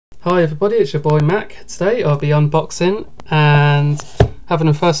Hi everybody, it's your boy Mac. Today I'll be unboxing and having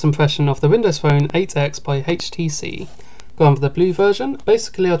a first impression of the Windows Phone 8X by HTC. Going for the blue version.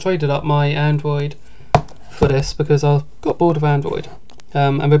 Basically I traded up my Android for this because I got bored of Android.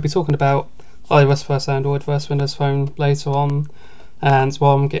 And we'll be talking about iOS versus Android versus Windows Phone later on, and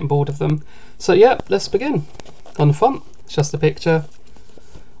while I'm getting bored of them. So yeah, let's begin. On the front, it's just a picture.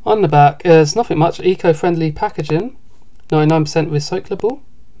 On the back, there's nothing much. Eco-friendly packaging, 99% recyclable,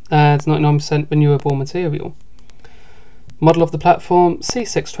 and 99% renewable material. Model of the platform,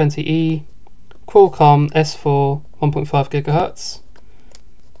 C620E, Qualcomm S4 1.5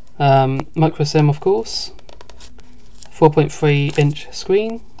 GHz, micro SIM of course, 4.3 inch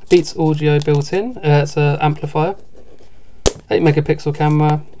screen, Beats audio built in, it's an amplifier, 8 megapixel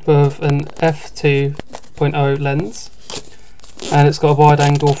camera with an f2.0 lens, and it's got a wide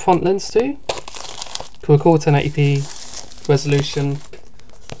angle front lens too, to record 1080p resolution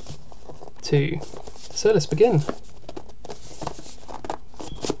too. So let's begin.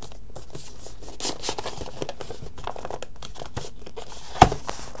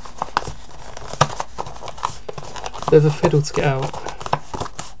 Bit of a fiddle to get out.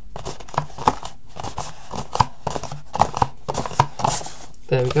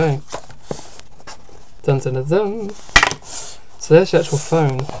 There we go. Dun dun dun dun. So there's the actual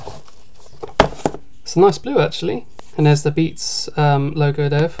phone. It's a nice blue actually, and there's the Beats logo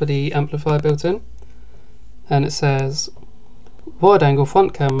there for the amplifier built in, and it says wide angle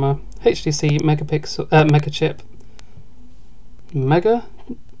front camera, HTC mega chip, mega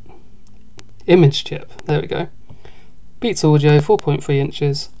image chip. There we go. Beats audio 4.3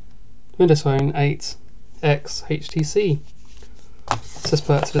 inches, Windows Phone 8X HTC. Let's just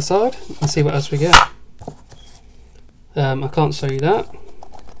put it to the side and see what else we get. I can't show you that.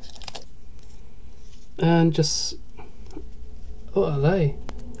 And just, what are they?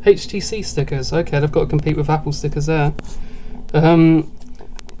 HTC stickers. Okay, they've got to compete with Apple stickers there.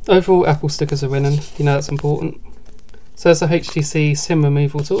 Overall, Apple stickers are winning. You know that's important. So there's a HTC SIM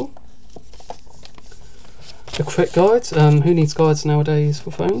removal tool. A quick guide. Who needs guides nowadays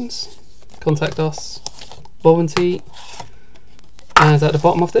for phones? Contact us. Warranty. And at the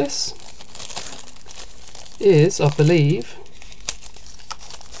bottom of this is, I believe,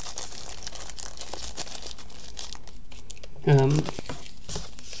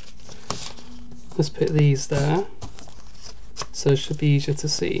 let's put these there, so it should be easier to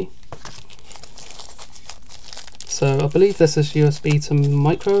see. So I believe this is USB to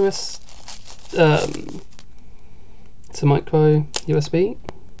micro USB.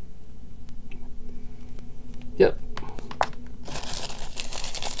 Yep.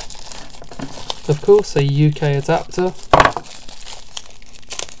 Of course, a UK adapter.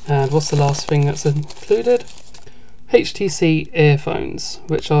 And what's the last thing that's included? HTC earphones,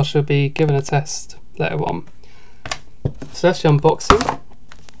 which I shall be giving a test later on. So that's the unboxing.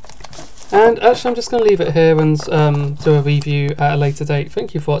 And actually I'm just going to leave it here and do a review at a later date.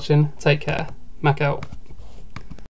 Thank you for watching. Take care. Mac out.